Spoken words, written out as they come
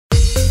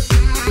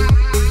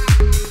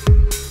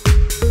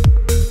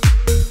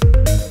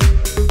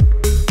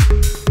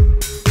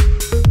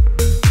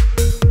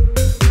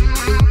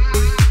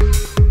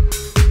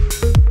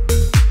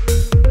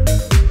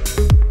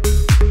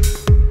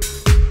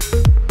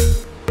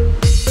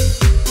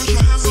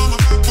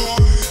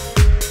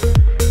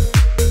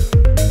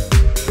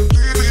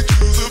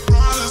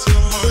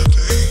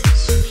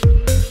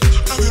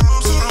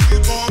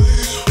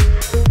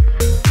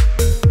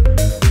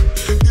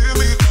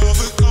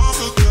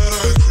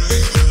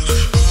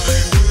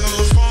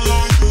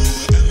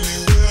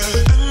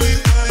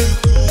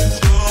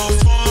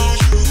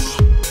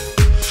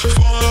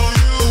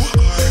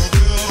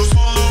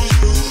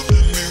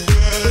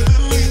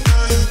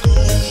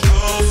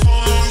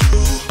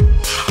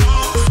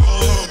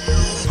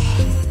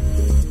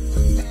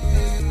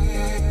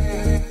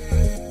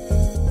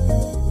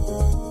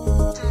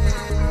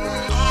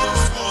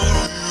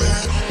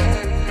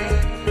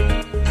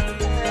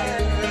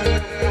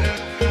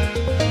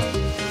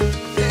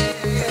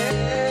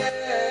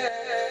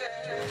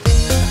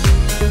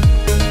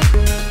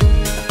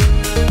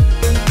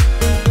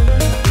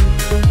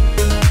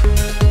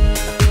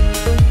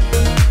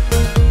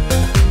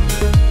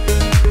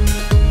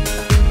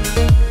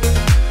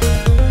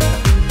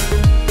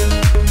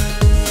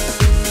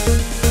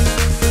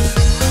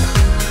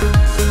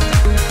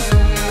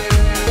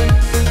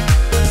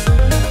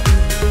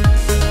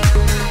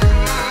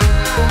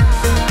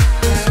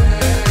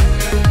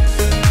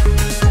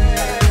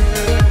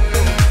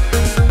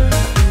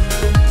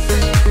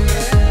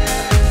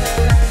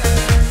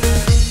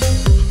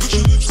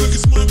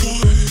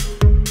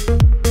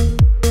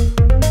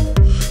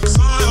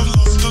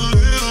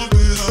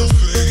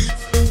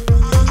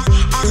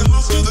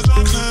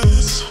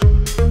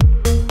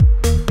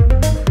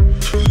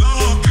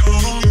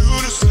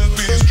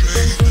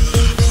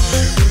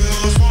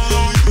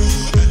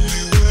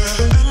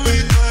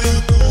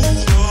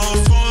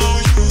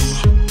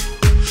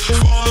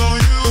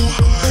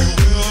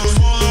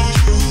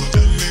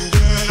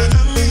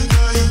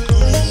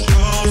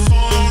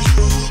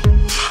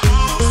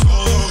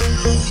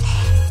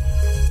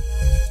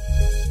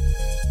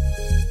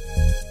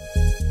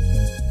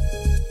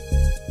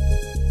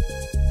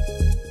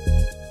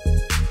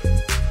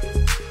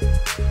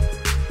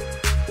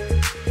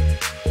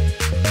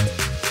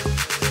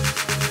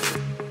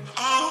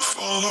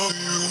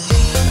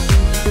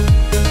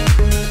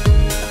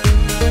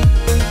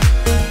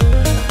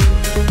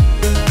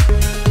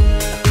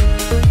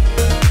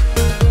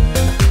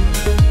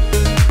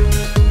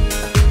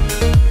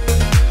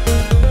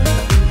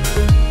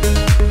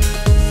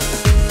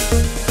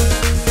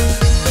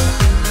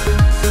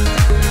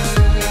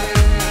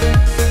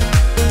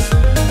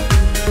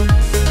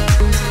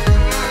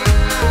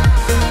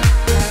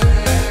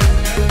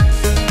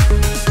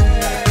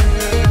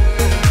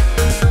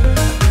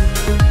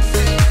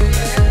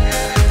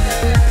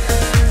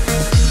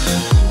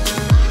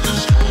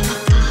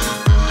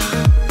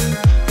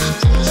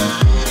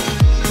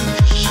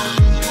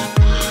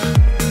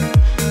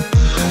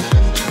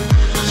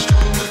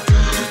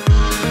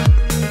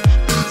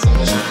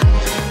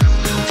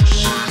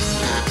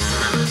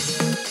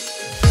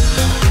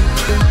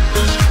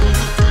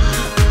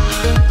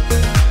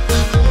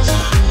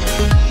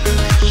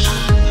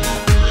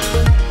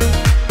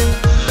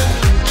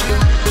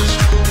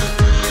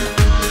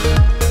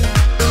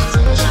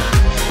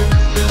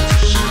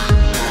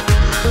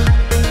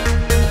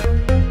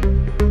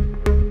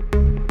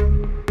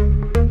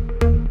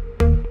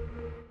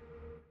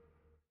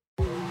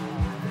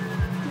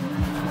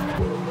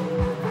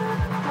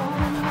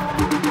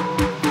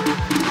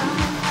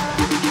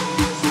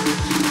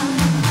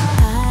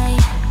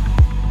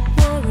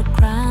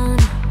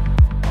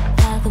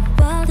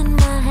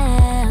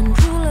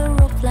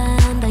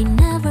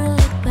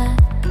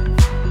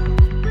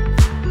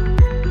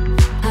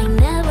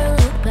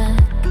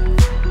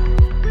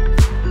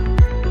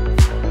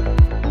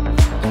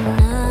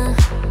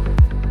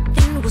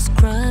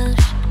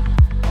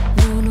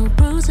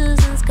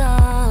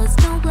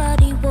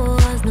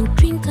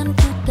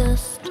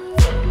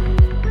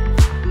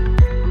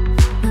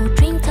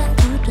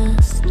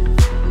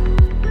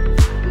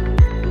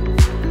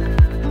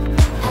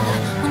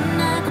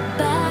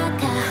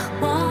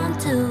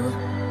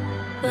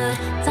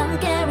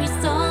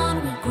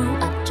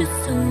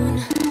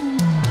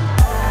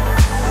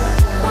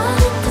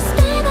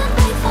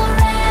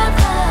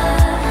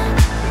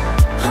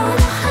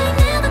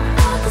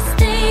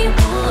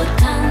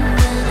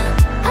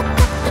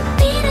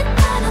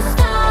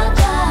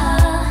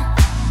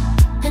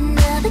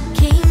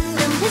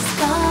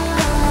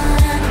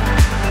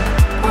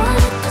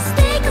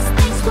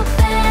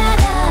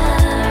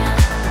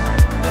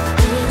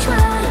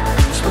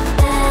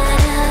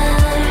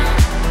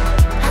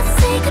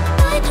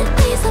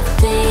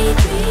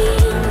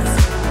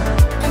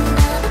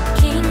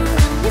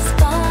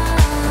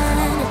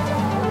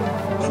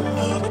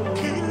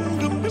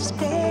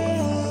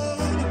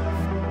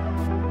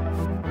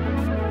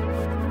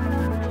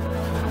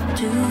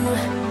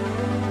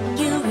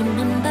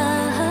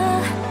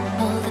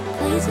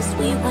places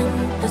we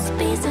went, the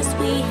spaces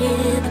we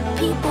hid, the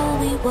people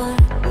we were.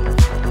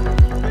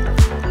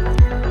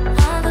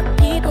 All the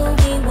people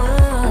we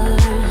were.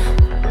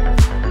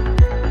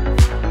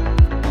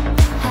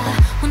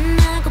 When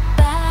I go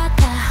back,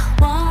 I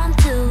want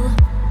to,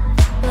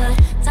 but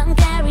time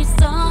carries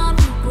on.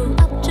 We grew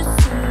up too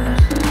soon.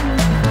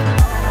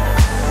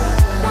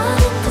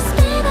 Wanted to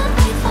stay the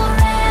night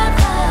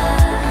forever.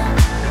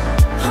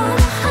 Oh,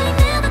 I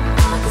never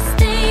thought this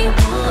day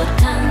would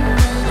come.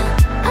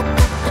 I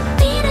got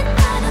defeated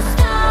by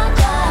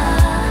nostalgia,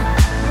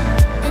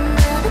 and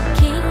now the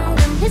king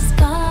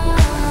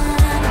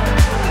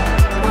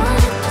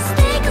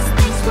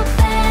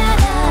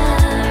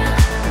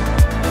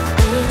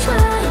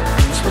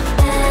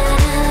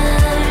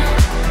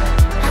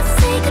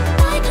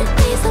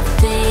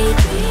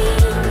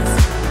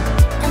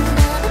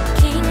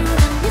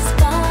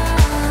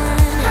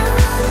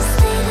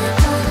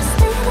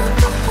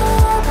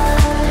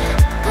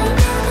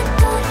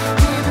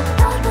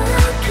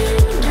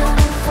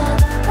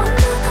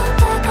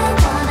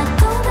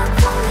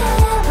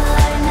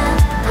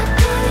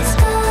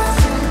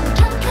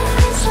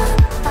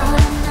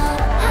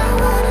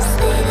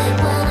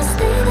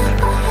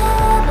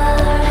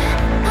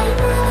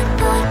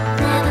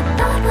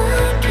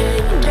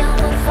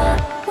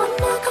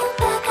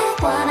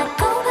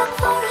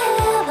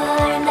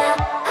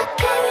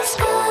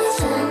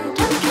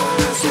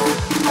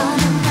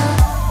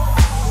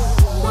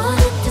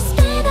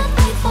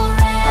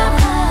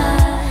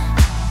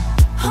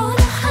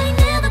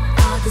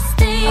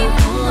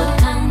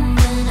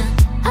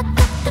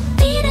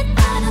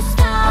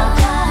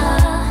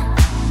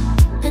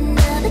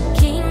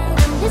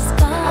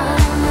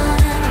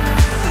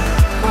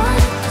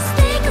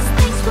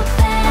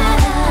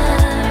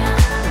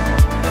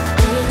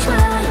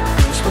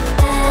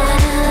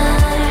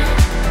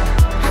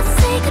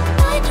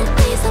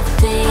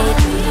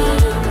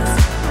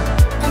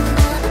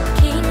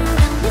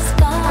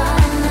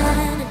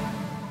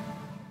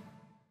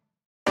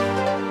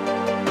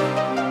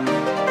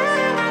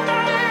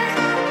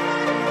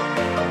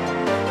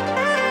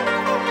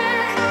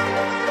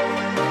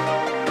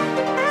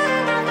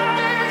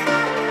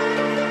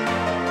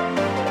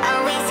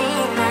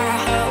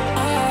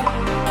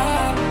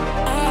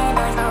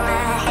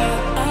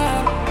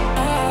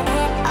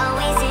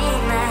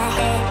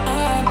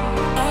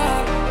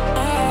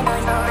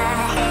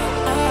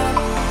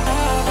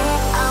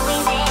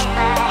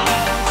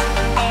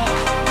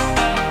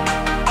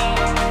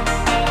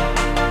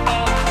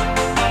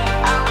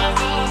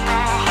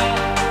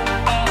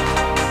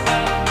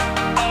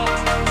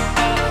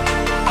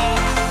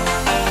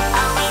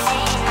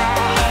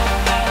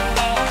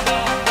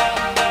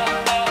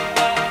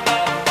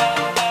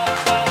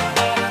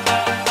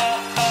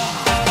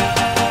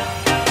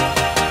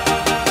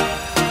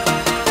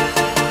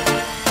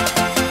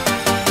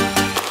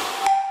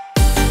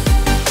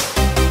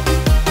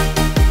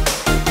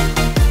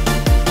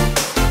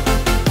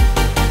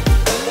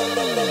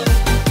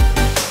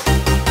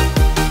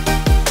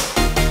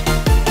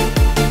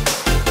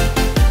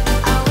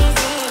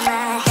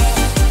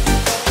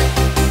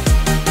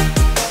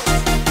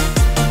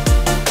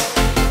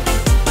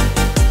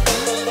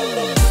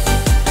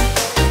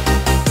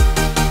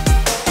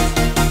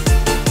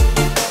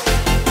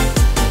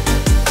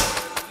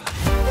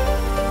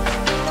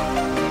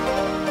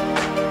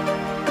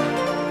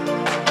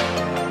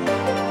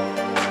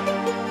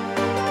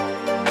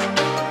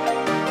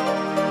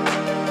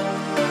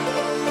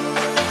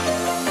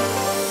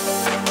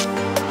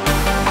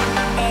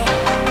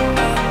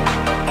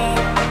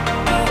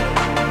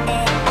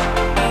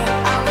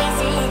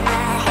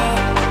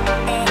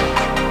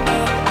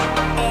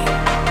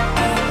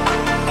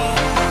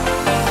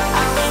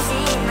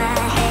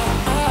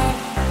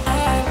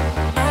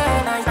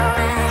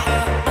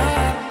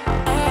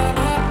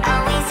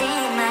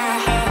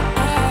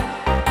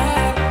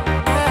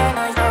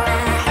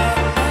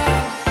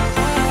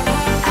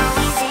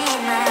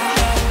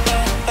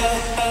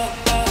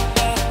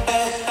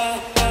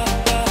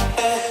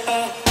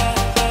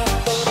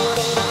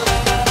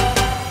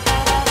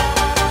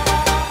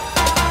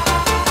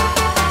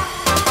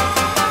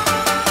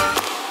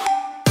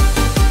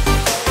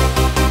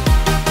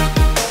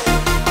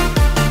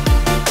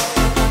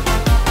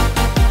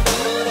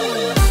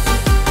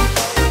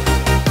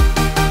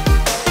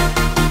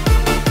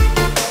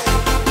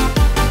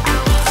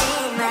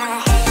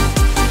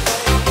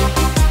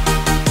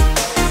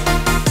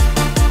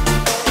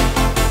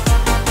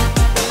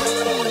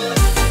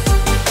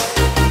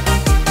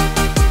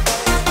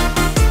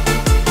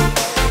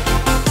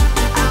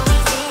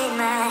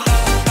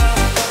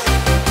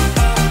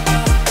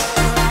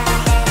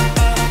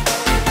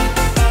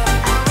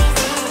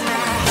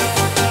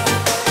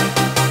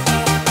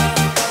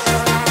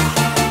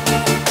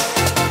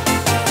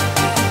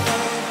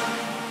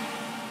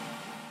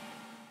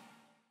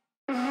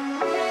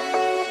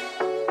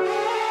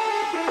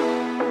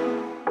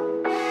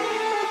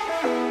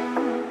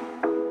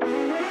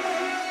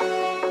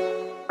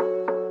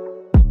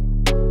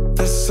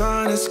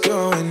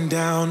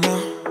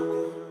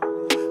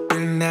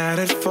been at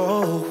it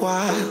for a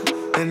while,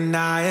 and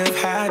I have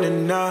had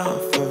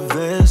enough of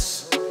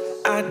this.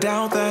 I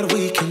doubt that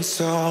we can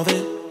solve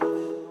it.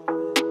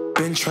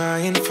 Been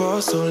trying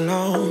for so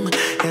long,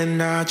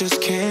 and I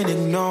just can't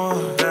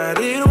ignore that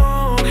it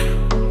won't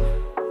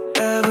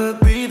ever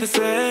be the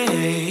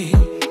same.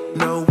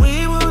 No,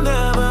 we will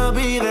never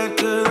be that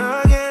good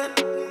again.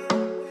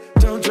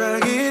 Don't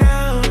drag it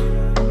out,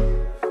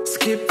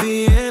 skip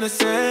the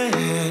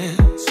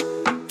innocence.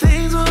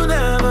 Things will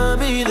never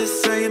be the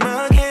same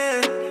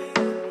again.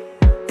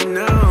 You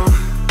know,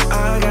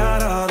 I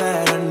got all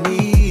that I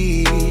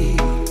need.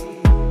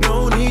 No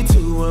need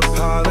to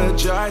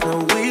apologize, no,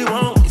 we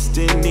won't waste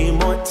any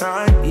more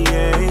time,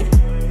 yeah.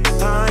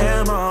 I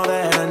am all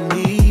that I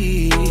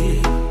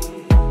need.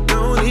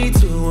 No need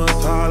to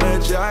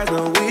apologize,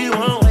 no, we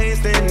won't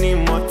waste any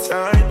more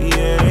time,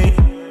 yeah.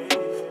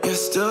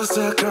 You're still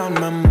stuck on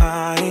my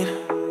mind,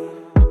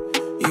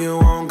 you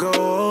won't go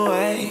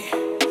away.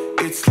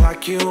 It's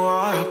like you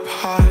are a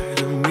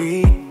part of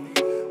me,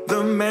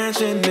 the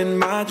mansion in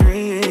my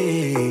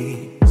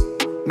dreams.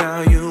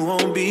 Now you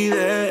won't be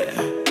there,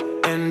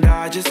 and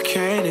I just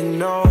can't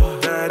ignore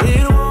that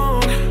it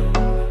won't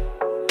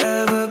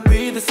ever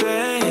be the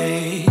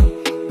same.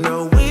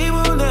 No, we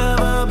will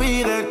never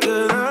be that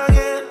good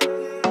again.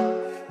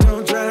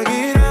 Don't drag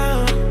it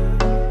out,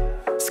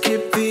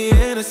 skip the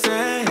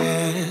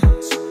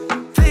innocence.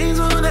 Things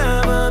will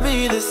never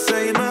be the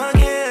same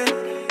again.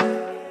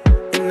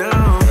 You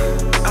know,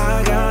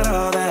 I got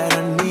all that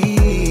I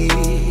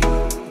need.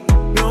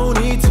 No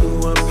need to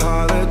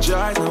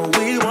apologize, no,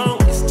 we won't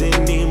waste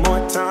any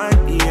more time,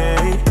 yeah.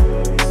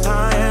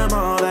 I am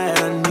all that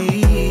I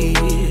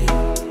need.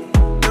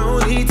 No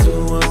need to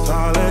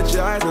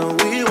apologize, no,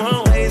 we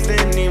won't waste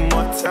any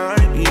more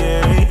time,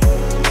 yeah.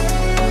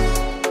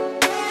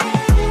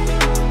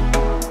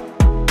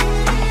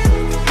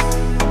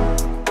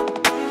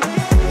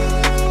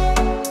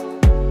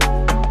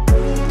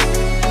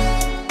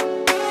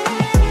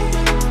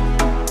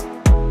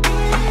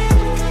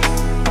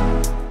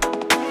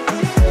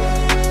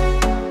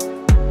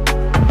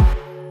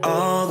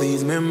 All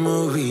these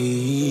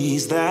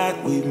memories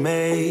that we've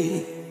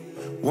made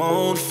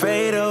won't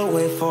fade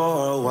away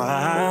for a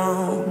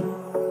while.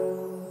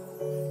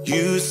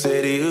 You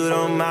said you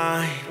don't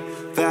mind,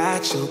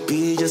 that you'll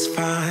be just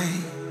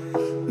fine.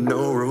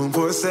 No room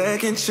for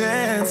second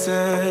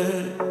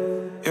chances.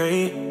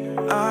 Hey,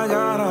 I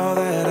got all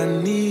that I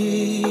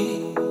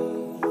need.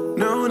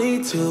 No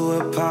need to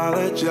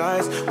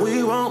apologize,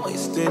 we won't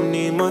waste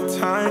any more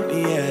time,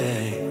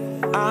 yeah.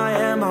 I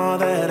am all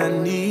that I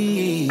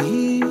need.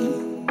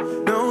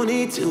 No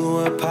need to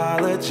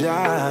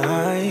apologize.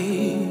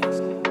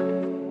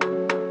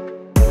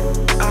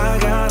 I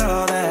got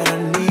all that I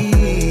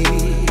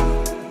need.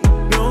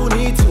 No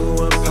need to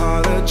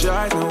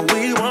apologize, no,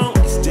 we won't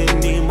waste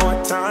any more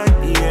time,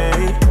 yeah.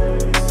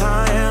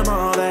 I am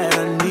all that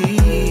I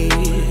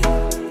need.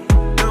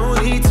 No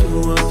need to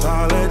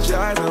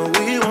apologize, no,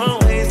 we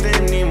won't waste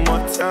any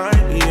more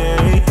time, yeah.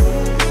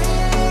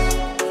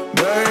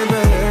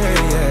 Baby,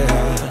 yeah,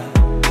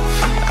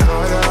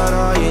 I got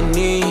all you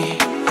need.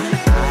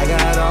 I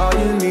got all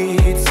you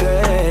need, say.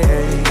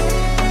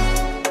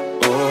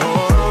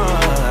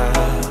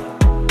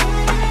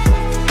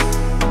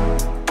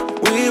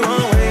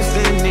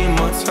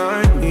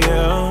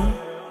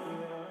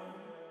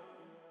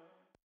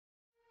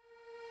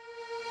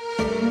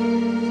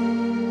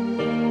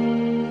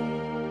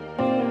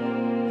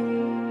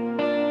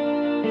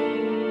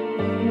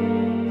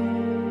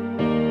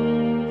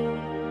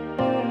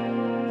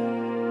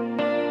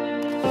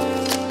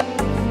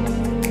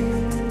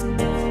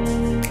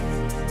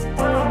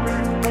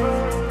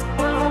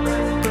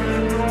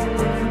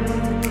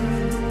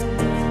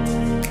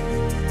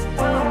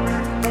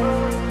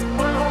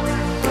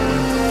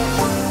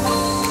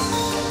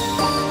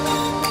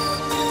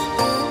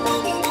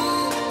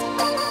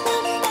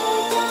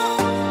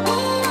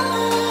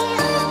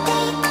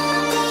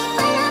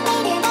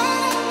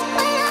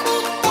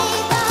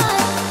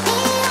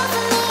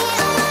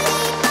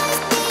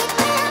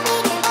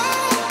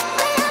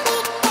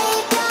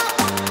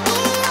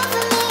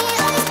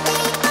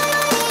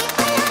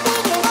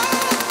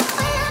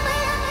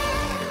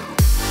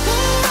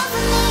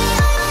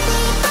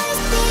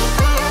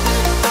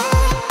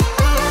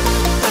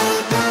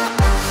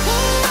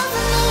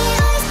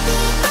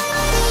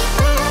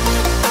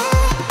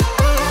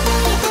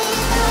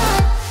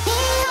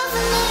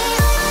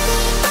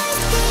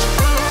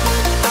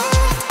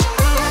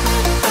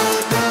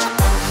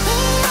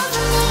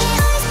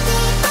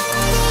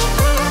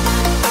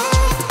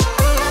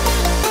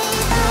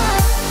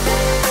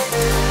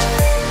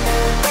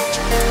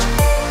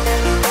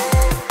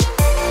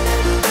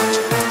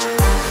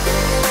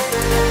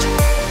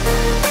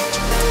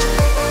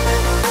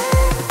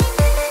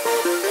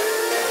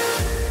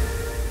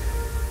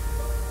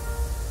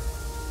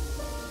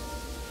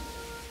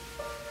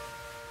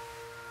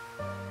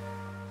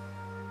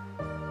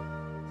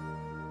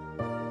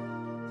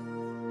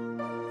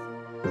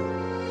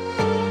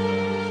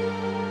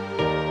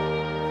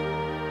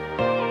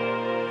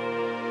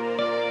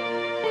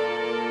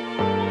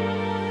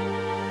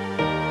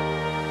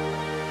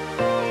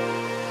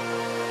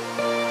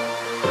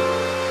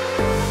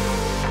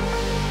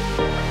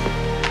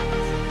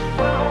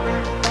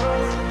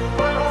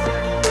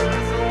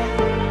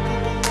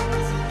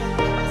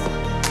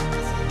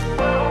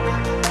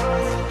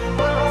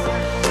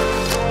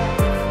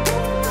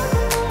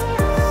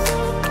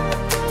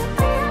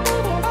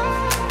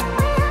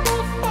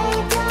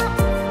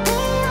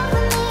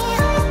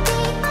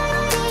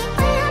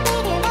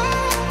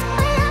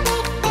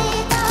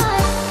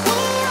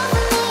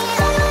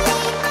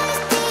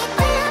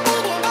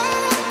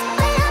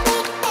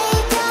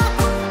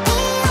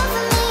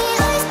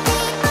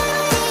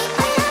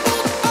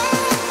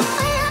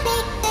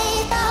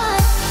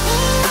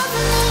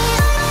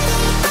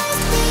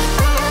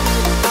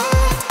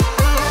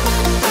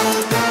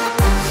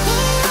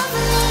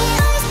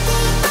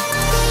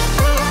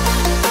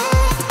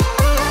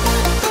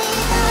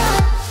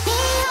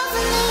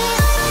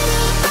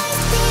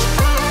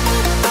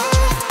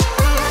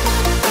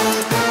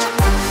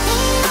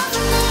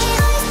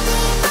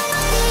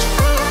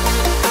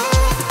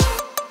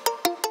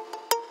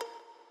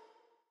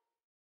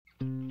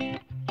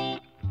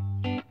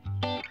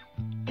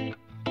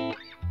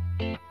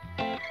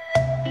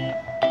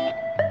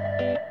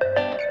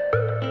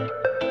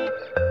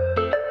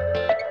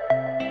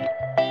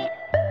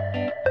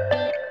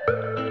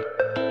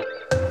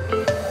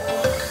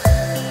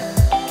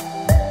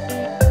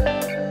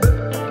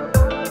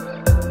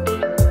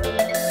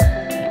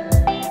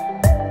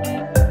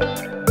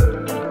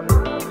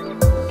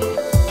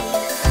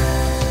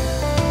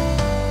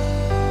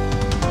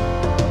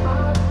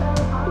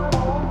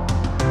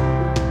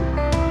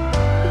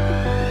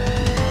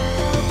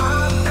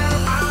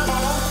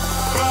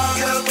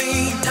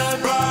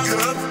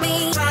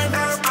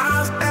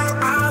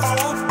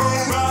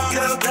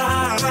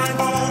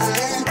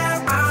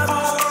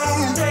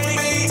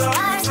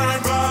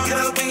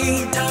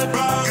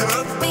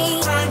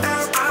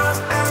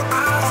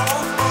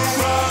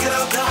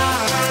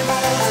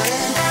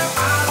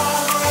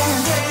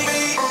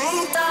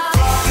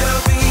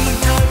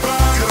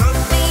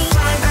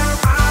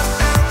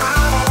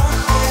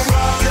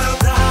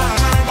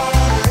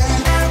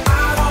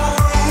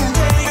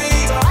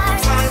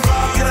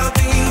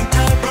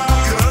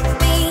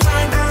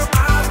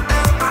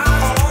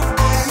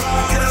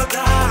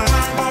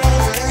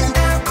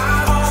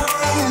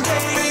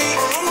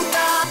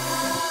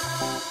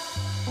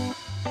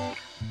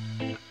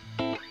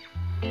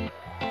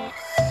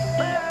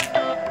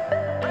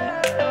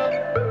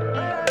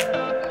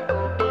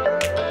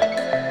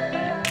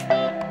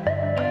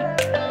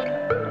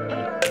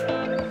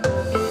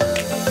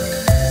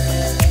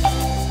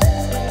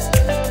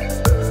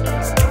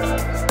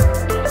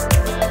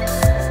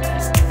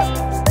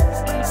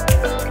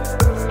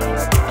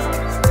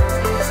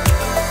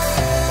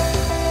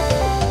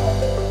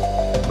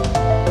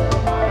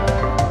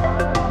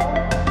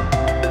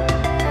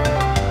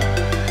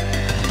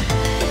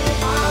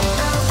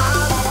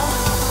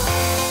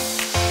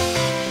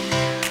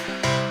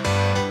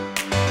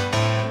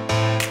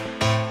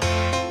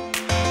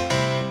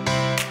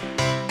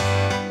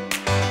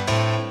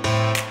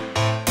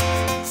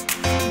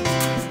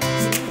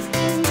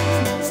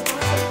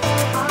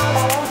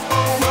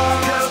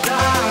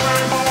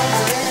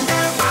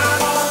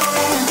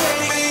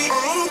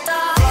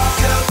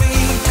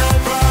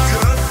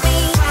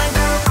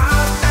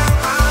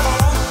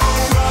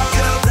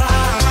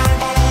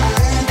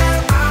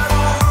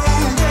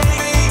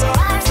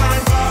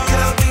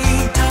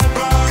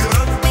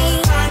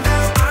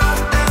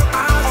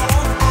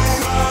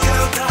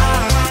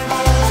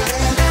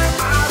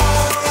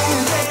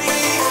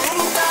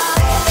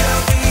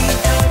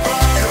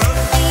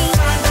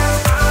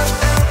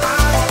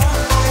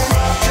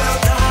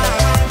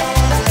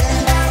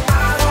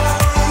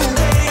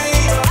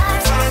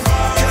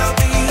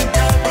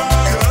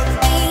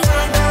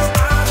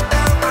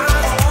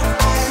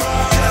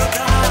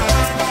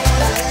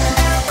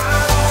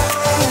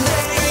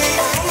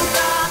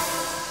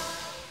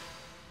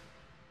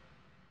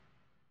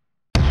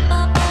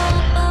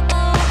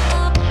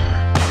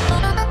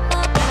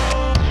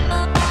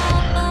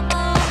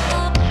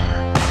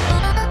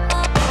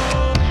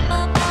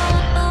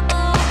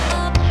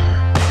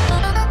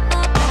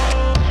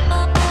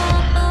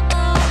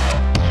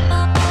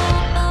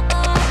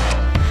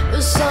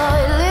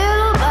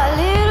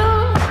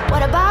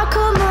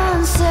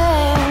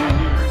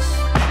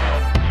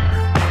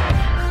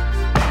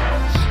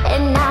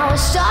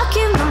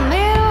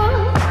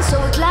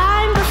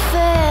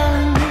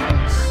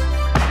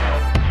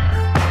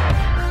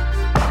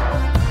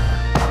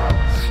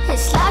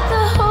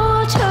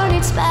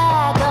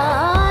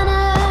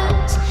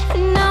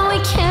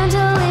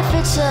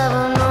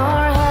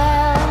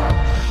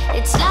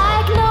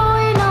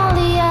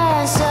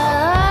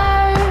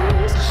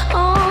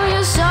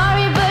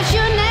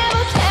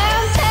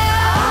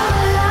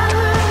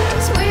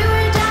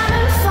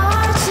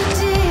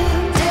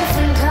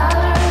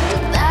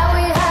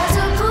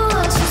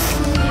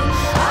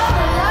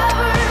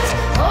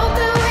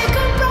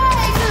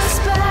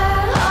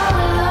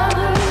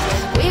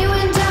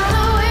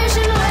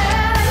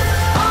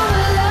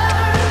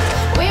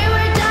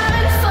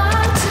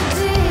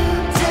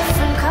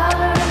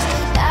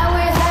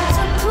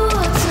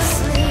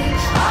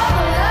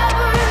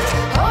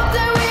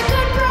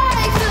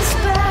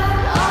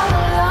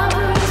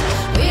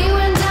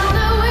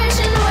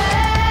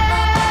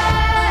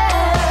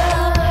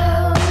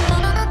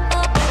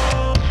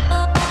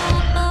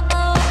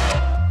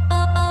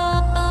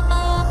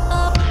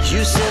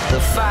 You set the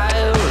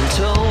fire and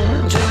told